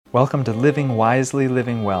Welcome to Living Wisely,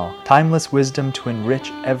 Living Well, timeless wisdom to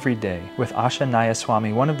enrich every day, with Asha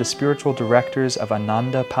Nayaswami, one of the spiritual directors of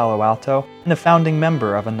Ananda Palo Alto and a founding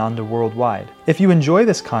member of Ananda Worldwide. If you enjoy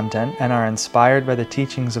this content and are inspired by the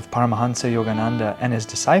teachings of Paramahansa Yogananda and his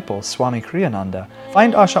disciple, Swami Kriyananda,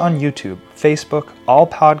 find Asha on YouTube, Facebook, all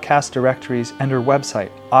podcast directories, and her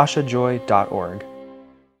website, ashajoy.org.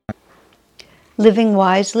 Living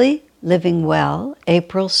Wisely, Living Well,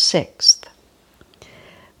 April 6th.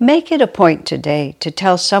 Make it a point today to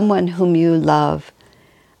tell someone whom you love,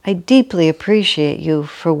 I deeply appreciate you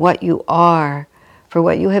for what you are, for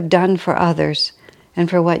what you have done for others, and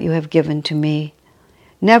for what you have given to me.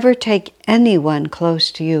 Never take anyone close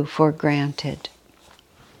to you for granted.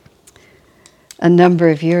 A number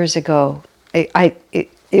of years ago, it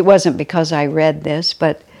wasn't because I read this,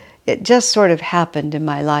 but it just sort of happened in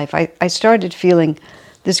my life. I started feeling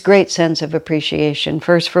this great sense of appreciation,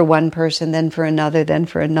 first for one person, then for another, then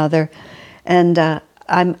for another. And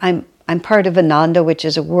I'm part of Ananda, which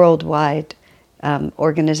is a worldwide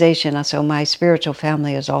organization, so my spiritual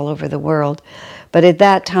family is all over the world. But at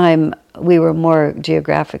that time, we were more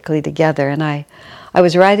geographically together, and I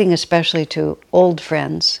was writing especially to old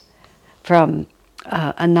friends from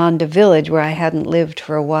Ananda Village, where I hadn't lived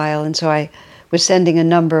for a while, and so I was sending a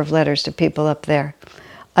number of letters to people up there.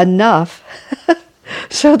 Enough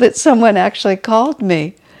so that someone actually called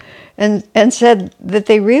me and said that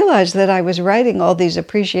they realized that I was writing all these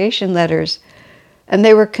appreciation letters, and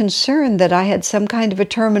they were concerned that I had some kind of a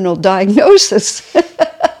terminal diagnosis.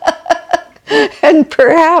 And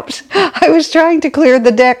perhaps I was trying to clear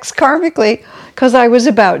the decks karmically because I was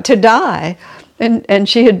about to die. And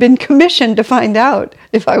she had been commissioned to find out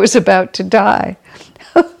if I was about to die.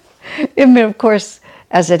 I mean, of course,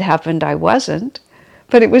 as it happened, I wasn't.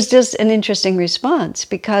 But it was just an interesting response,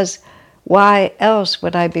 because why else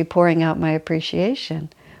would I be pouring out my appreciation?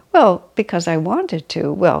 Well, because I wanted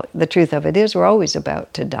to. Well, the truth of it is we're always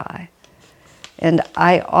about to die. And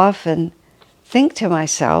I often think to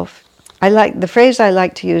myself, the phrase I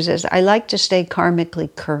like to use is, I like to stay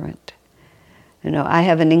karmically current. You know, I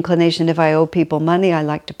have an inclination, if I owe people money, I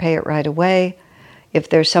like to pay it right away. If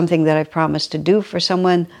there's something that I've promised to do for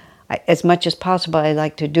someone, as much as possible, I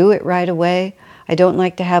like to do it right away. I don't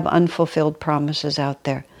like to have unfulfilled promises out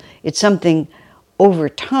there. It's something over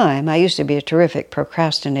time. I used to be a terrific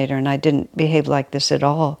procrastinator, and I didn't behave like this at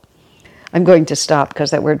all. I'm going to stop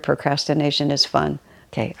because that word procrastination is fun.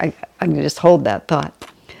 Okay, I'm going to just hold that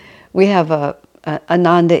thought. We have a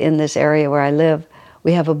Ananda in this area where I live.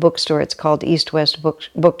 We have a bookstore. It's called East West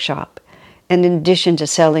Bookshop. And in addition to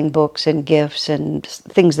selling books and gifts and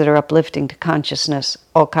things that are uplifting to consciousness,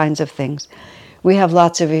 all kinds of things, we have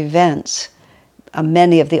lots of events.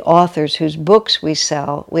 Many of the authors whose books we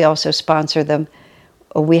sell, we also sponsor them.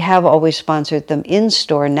 We have always sponsored them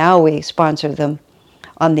in-store. Now we sponsor them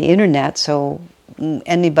on the internet, so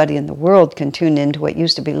anybody in the world can tune into what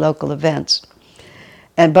used to be local events.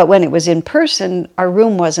 But when it was in person, our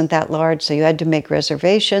room wasn't that large, so you had to make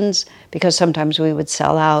reservations, because sometimes we would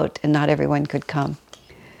sell out and not everyone could come.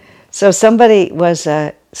 So somebody was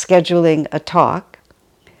scheduling a talk,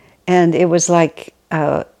 and it was like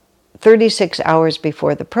 36 hours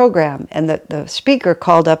before the program, and the speaker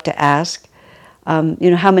called up to ask,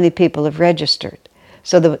 how many people have registered.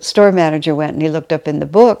 So the store manager went and he looked up in the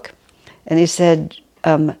book, and he said,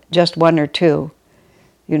 just one or two,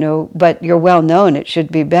 but you're well known, it should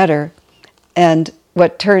be better. And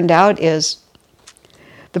what turned out is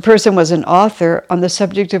the person was an author on the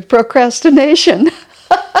subject of procrastination.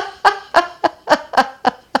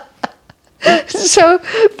 So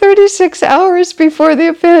 36 hours before the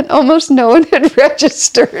event, almost no one had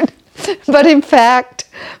registered. But in fact,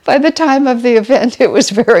 by the time of the event, it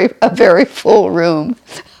was a very full room.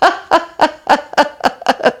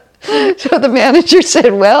 So the manager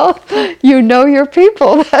said, well, you know your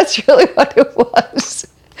people. That's really what it was.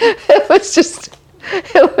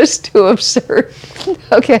 It was too absurd.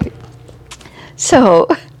 Okay. So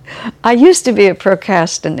I used to be a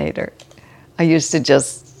procrastinator. I used to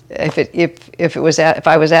just, if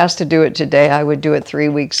I was asked to do it today, I would do it 3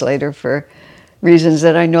 weeks later for reasons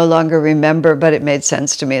that I no longer remember, but it made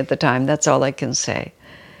sense to me at the time. That's all I can say.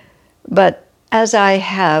 But as I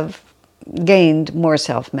have gained more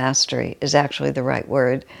self-mastery, is actually the right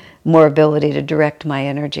word, more ability to direct my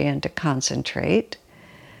energy and to concentrate,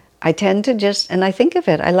 I tend to and I think of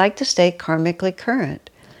it, I like to stay karmically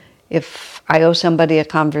current. If I owe somebody a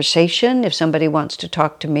conversation, if somebody wants to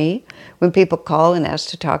talk to me, when people call and ask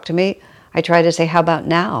to talk to me, I try to say, how about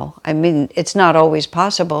now? I mean, it's not always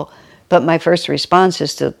possible, but my first response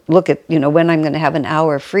is to look at, when I'm going to have an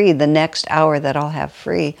hour free, the next hour that I'll have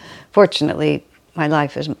free. Fortunately, my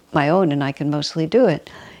life is my own and I can mostly do it.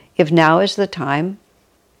 If now is the time,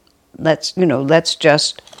 let's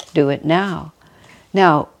just do it now.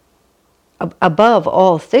 Now, above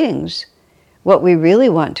all things, what we really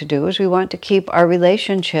want to do is we want to keep our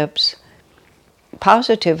relationships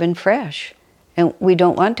positive and fresh. And we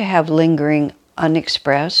don't want to have lingering,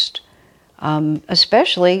 unexpressed,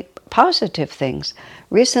 especially positive things.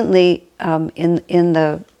 Recently, in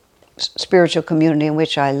the spiritual community in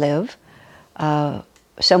which I live,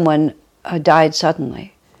 someone died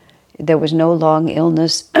suddenly. There was no long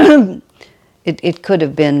illness. It could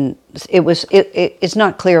have been. It's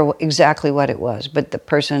not clear exactly what it was, but the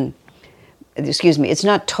person. Excuse me. It's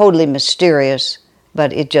not totally mysterious,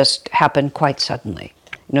 but it just happened quite suddenly.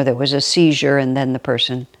 There was a seizure, and then the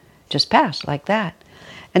person just passed like that.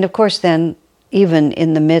 And of course, then, even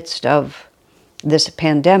in the midst of this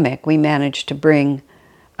pandemic, we managed to bring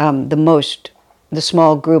the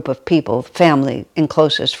small group of people, family and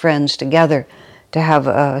closest friends together to have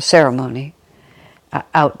a ceremony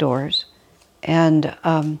outdoors. And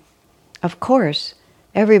of course,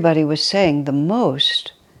 everybody was saying the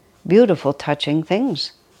most beautiful, touching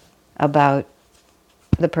things about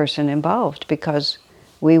the person involved, because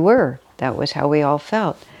that was how we all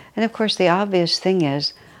felt. And of course, the obvious thing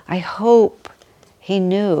is, I hope he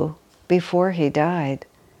knew before he died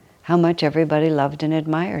how much everybody loved and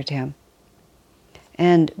admired him.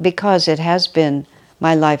 And because it has been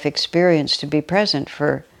my life experience to be present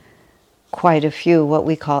for quite a few what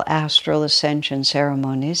we call astral ascension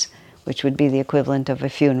ceremonies, which would be the equivalent of a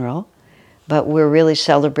funeral, but we're really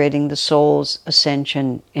celebrating the soul's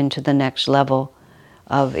ascension into the next level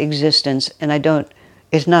of existence. And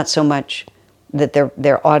it's not so much that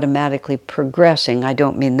they're automatically progressing. I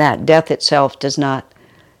don't mean that. Death itself is not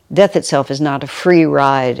a free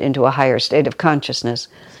ride into a higher state of consciousness,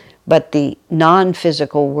 but the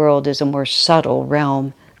non-physical world is a more subtle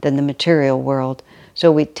realm than the material world.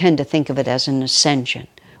 So we tend to think of it as an ascension.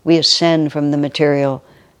 We ascend from the material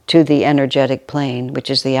to the energetic plane, which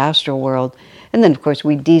is the astral world, and then of course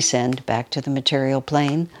we descend back to the material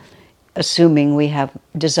plane, assuming we have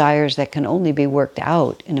desires that can only be worked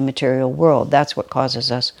out in a material world. That's what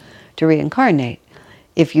causes us to reincarnate.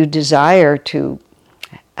 If you desire to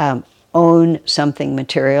own something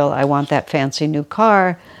material, I want that fancy new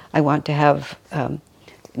car, I want to have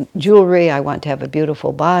jewelry, I want to have a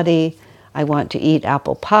beautiful body, I want to eat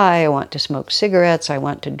apple pie, I want to smoke cigarettes, I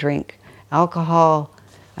want to drink alcohol,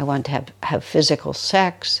 I want to have physical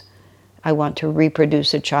sex, I want to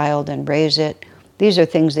reproduce a child and raise it. These are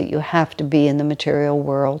things that you have to be in the material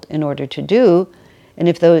world in order to do. And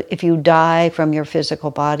if you die from your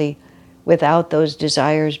physical body without those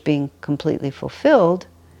desires being completely fulfilled,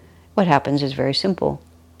 what happens is very simple.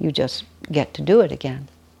 You just get to do it again.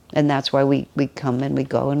 And that's why we come and we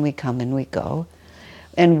go and we come and we go.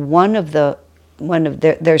 And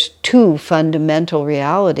there's two fundamental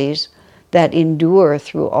realities that endure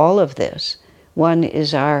through all of this. One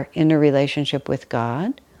is our inner relationship with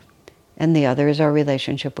God, and the other is our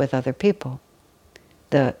relationship with other people.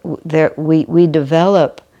 We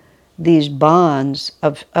develop these bonds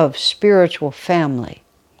of spiritual family,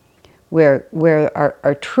 where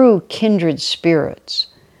our true kindred spirits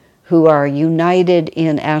who are united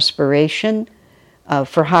in aspiration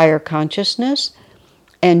for higher consciousness,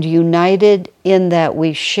 and united in that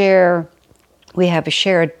we have a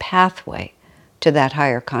shared pathway to that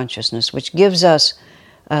higher consciousness, which gives us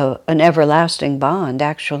an everlasting bond,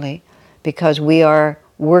 actually, because we are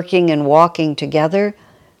working and walking together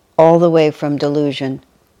all the way from delusion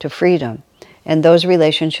to freedom. And those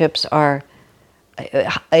relationships are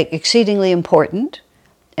exceedingly important,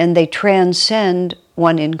 and they transcend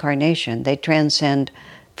one incarnation. They transcend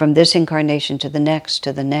from this incarnation to the next,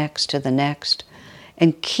 to the next, to the next.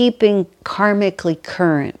 And keeping karmically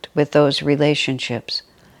current with those relationships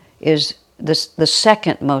is the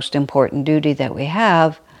second most important duty that we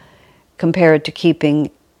have, compared to keeping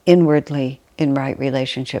inwardly in right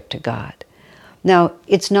relationship to God. Now,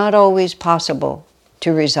 it's not always possible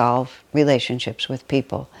to resolve relationships with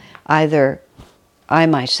people. Either I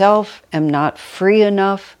myself am not free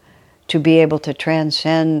enough to be able to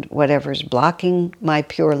transcend whatever's blocking my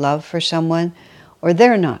pure love for someone, or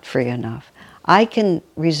they're not free enough. I can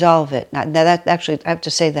resolve it. Now that actually, I have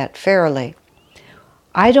to say that fairly.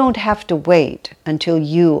 I don't have to wait until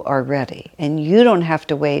you are ready, and you don't have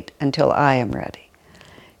to wait until I am ready,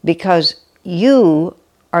 because you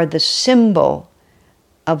are the symbol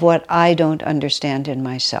of what I don't understand in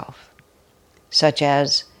myself, such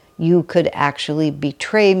as you could actually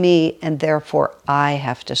betray me and therefore I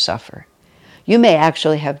have to suffer. You may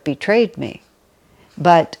actually have betrayed me,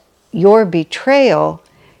 but your betrayal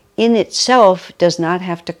in itself does not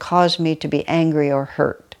have to cause me to be angry or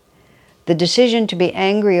hurt. The decision to be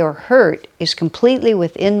angry or hurt is completely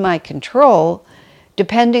within my control,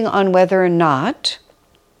 depending on whether or not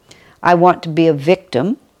I want to be a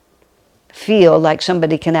victim, feel like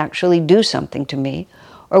somebody can actually do something to me,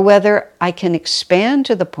 or whether I can expand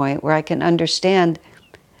to the point where I can understand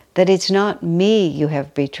that it's not me you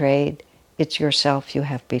have betrayed, it's yourself you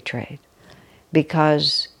have betrayed.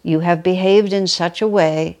 Because you have behaved in such a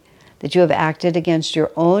way that you have acted against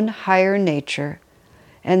your own higher nature,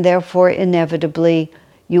 and therefore inevitably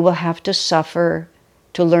you will have to suffer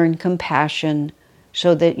to learn compassion,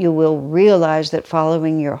 so that you will realize that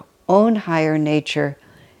following your own higher nature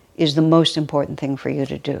is the most important thing for you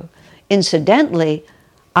to do. Incidentally,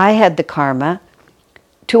 I had the karma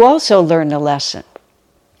to also learn a lesson.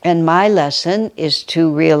 And my lesson is to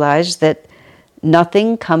realize that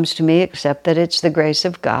nothing comes to me except that it's the grace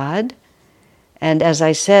of God. And as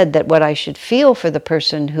I said, that what I should feel for the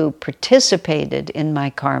person who participated in my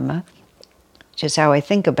karma, which is how I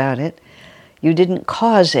think about it, you didn't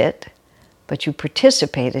cause it, but you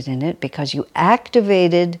participated in it because you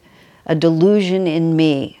activated a delusion in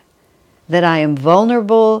me that I am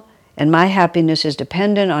vulnerable and my happiness is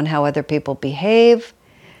dependent on how other people behave,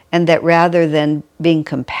 and that rather than being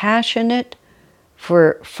compassionate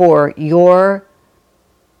for your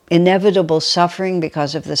inevitable suffering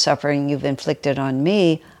because of the suffering you've inflicted on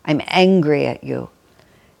me, I'm angry at you.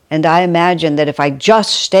 And I imagine that if I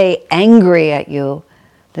just stay angry at you,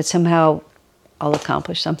 that somehow I'll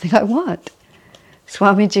accomplish something I want.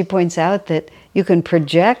 Swamiji points out that you can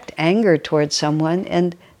project anger towards someone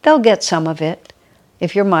and they'll get some of it.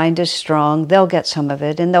 If your mind is strong, they'll get some of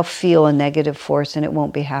it and they'll feel a negative force and it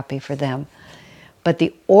won't be happy for them. But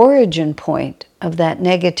the origin point of that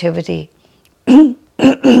negativity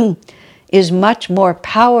is much more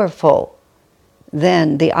powerful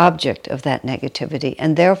than the object of that negativity.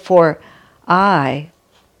 And therefore, I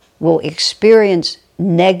will experience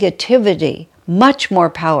negativity much more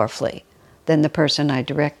powerfully than the person I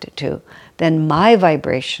direct it to. Then my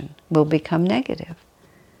vibration will become negative.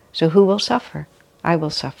 So who will suffer? I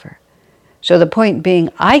will suffer. So the point being,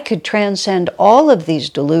 I could transcend all of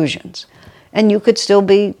these delusions, and you could still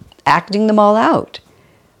be acting them all out,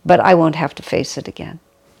 but I won't have to face it again,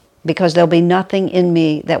 because there'll be nothing in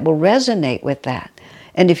me that will resonate with that.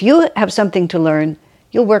 And if you have something to learn,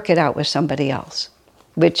 you'll work it out with somebody else,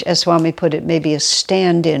 which, as Swami put it, may be a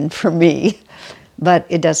stand-in for me, but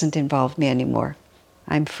it doesn't involve me anymore.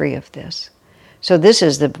 I'm free of this. So this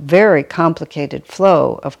is the very complicated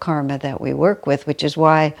flow of karma that we work with, which is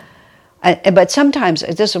why, but sometimes,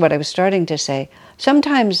 this is what I was starting to say,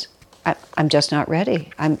 sometimes I'm just not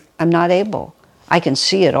ready. I'm not able. I can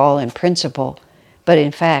see it all in principle, but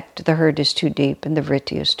in fact, the hurt is too deep and the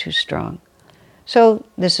vritti is too strong. So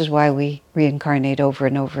this is why we reincarnate over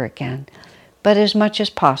and over again, but as much as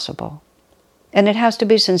possible. And it has to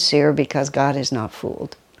be sincere because God is not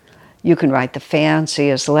fooled. You can write the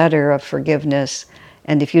fanciest letter of forgiveness,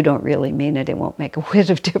 and if you don't really mean it, it won't make a whit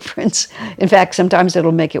of difference. In fact, sometimes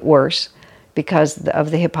it'll make it worse because of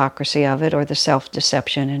the hypocrisy of it or the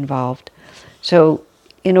self-deception involved. So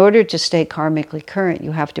in order to stay karmically current,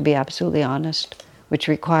 you have to be absolutely honest, which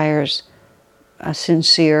requires a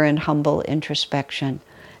sincere and humble introspection.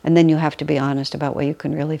 And then you have to be honest about what you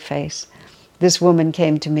can really face. This woman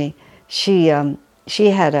came to me. She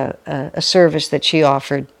had a service that she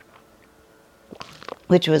offered,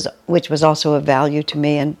 which was also of value to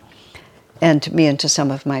me and to me and to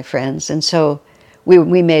some of my friends. And so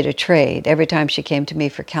we made a trade. Every time she came to me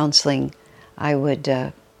for counseling,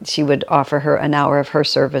 she would offer her an hour of her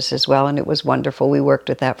service as well, and it was wonderful. We worked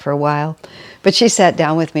with that for a while. But she sat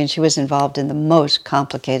down with me, and she was involved in the most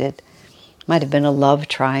complicated, might have been a love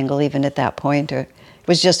triangle even at that point, or it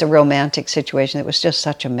was just a romantic situation. It was just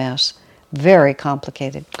such a mess, very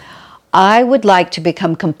complicated. I would like to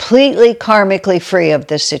become completely karmically free of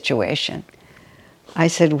this situation. I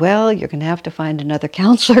said, well, you're going to have to find another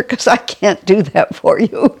counselor because I can't do that for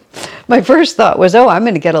you. My first thought was, I'm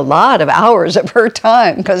going to get a lot of hours of her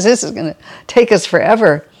time because this is going to take us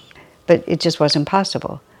forever. But it just wasn't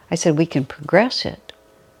possible. I said, we can progress it.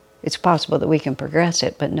 It's possible that we can progress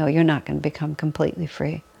it, but no, you're not going to become completely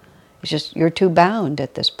free. It's just, you're too bound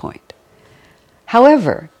at this point.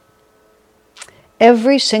 However,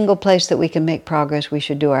 every single place that we can make progress, we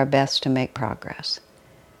should do our best to make progress.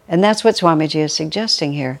 And that's what Swamiji is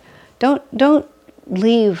suggesting here. Don't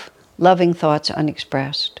leave loving thoughts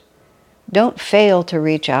unexpressed. Don't fail to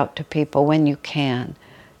reach out to people when you can.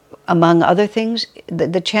 Among other things,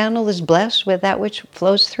 the channel is blessed with that which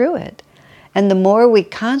flows through it. And the more we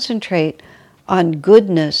concentrate on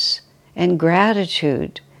goodness and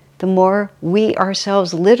gratitude the more we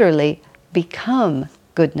ourselves literally become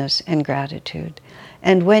goodness and gratitude.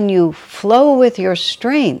 And when you flow with your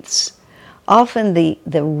strengths, often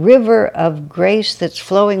the river of grace that's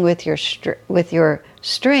flowing with your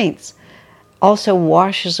strengths also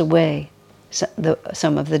washes away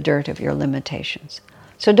some of the dirt of your limitations.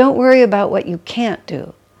 So don't worry about what you can't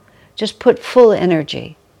do. Just put full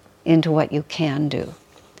energy into what you can do,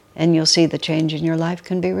 and you'll see the change in your life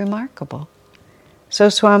can be remarkable. So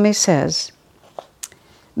Swami says,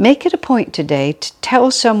 make it a point today to tell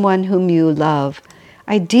someone whom you love,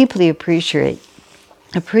 I deeply appreciate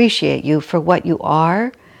you for what you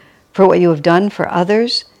are, for what you have done for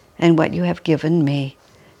others, and what you have given me.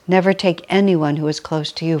 Never take anyone who is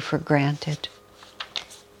close to you for granted.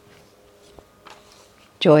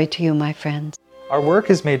 Joy to you, my friends. Our work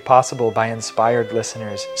is made possible by inspired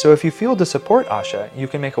listeners, so if you feel to support Asha, you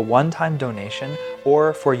can make a one-time donation,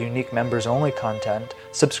 or for unique members-only content,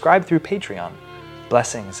 subscribe through Patreon.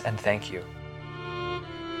 Blessings and thank you.